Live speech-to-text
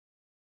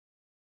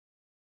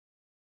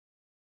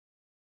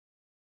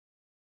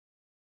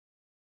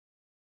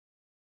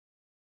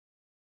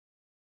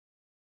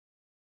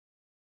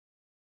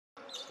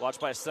Watched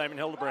by Simon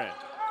Hildebrand.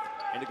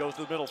 And it goes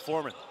to the middle.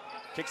 Foreman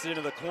kicks it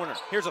into the corner.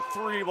 Here's a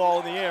three ball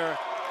in the air.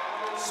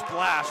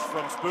 Splash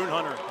from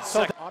Spoonhunter.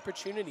 So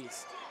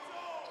opportunities.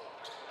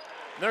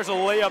 There's a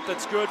layup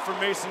that's good for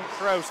Mason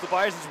Krause. The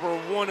Bisons were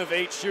 1 of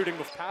 8 shooting.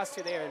 Pass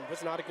to there and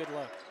was not a good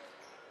look.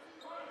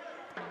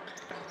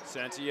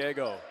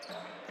 Santiago.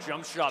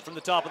 Jump shot from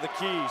the top of the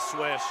key.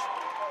 Swish.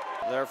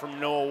 There from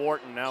Noah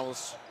Wharton. Now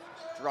it's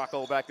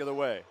Drocko back the other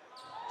way.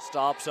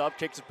 Stops up,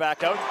 kicks it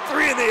back out.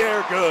 3 in the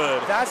air,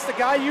 good. That's the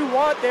guy you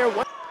want there.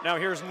 Now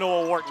here's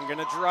Noah Wharton,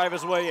 gonna drive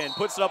his way in.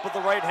 Puts it up with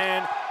the right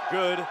hand,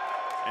 good.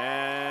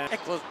 And,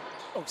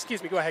 oh,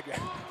 excuse me, go ahead.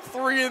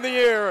 3 in the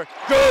air,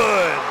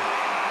 good.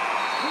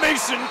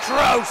 Mason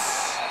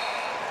Krause.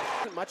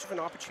 Much of an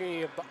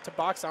opportunity to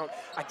box out.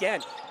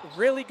 Again,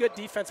 really good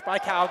defense by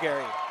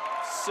Calgary.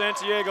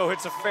 Santiago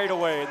hits a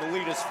fadeaway, and the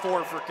lead is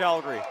 4 for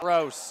Calgary.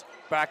 Krause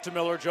back to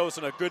Miller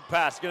Joseph, a good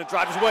pass. Gonna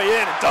drive his way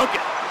in and dunk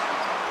it.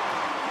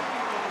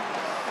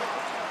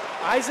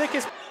 Isaac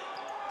is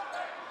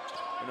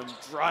gonna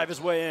drive his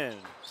way in.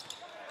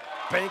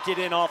 Bank it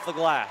in off the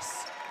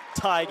glass.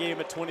 Tie game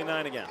at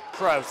 29 again.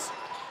 Krause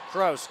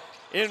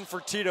in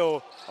for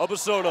Tito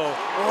Abusoto.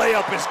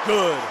 Layup is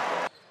good.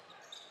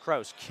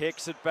 Krause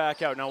kicks it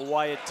back out. Now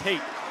Wyatt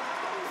Tate.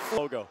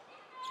 Logo.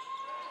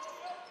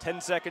 10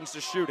 seconds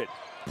to shoot it.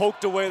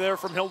 Poked away there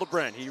from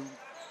Hildebrand. He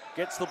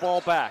gets the ball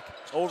back.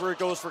 Over it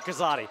goes for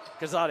Kazadi.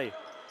 Kazadi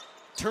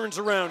turns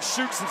around,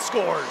 shoots and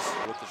scores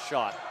with the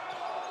shot.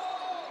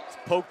 It's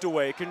poked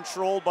away,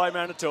 controlled by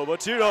Manitoba.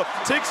 Tito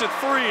takes it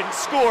 3 and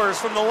scores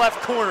from the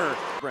left corner.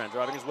 Brand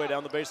driving his way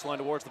down the baseline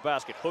towards the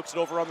basket. Hooks it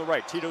over on the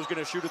right. Tito's going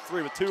to shoot a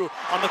 3 with 2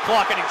 on the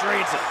clock, and he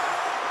drains it.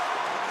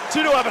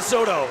 Tito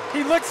Abusoto.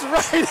 He looks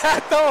right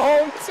at the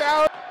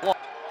hometown.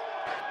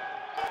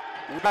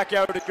 Back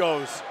out it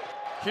goes.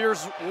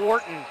 Here's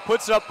Wharton,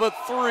 puts up a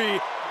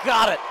 3,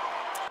 got it.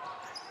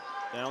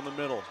 Down the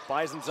middle,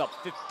 Bison's up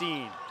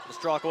 15.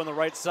 Stracco on the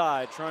right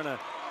side, trying to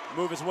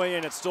move his way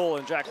in. It's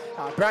stolen. Jack.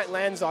 Brant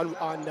lands on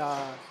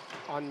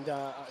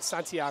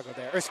Santiago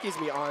there, or excuse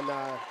me, on.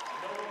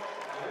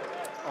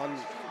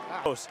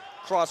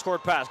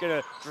 Cross-court pass,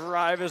 gonna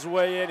drive his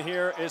way in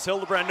here. Is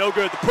Hildebrand no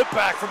good? The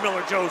putback from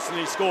Miller Joseph, and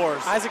he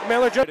scores. Isaac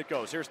Miller Joseph. It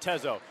goes. Here's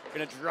Tezo,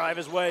 gonna drive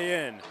his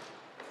way in.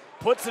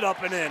 Puts it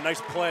up and in.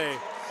 Nice play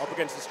up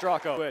against the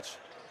Stracco. Switch.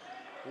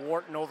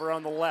 Wharton over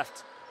on the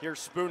left. Here's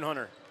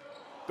Spoonhunter.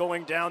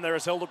 Going down there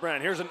is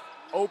Hildebrand. Here's an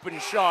open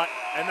shot,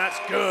 and that's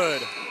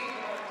good.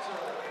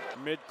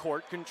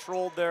 Mid-court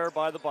controlled there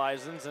by the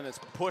Bisons, and it's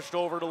pushed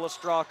over to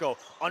Lestracco.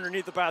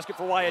 Underneath the basket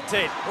for Wyatt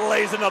Tate.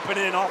 Lays it up and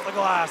in off the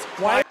glass.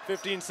 Wyatt,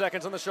 15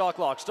 seconds on the shot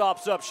clock.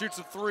 Stops up, shoots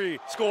a 3,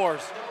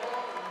 scores.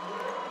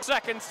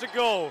 Seconds to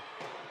go.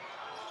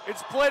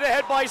 It's played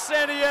ahead by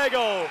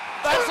Santiago.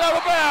 That's out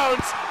of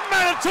bounds.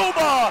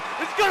 Manitoba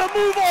is going to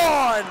move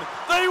on.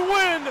 They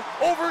win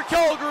over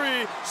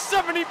Calgary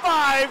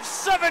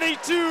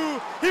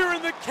 75-72 here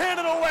in the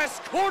Canada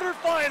West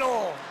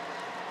quarterfinal.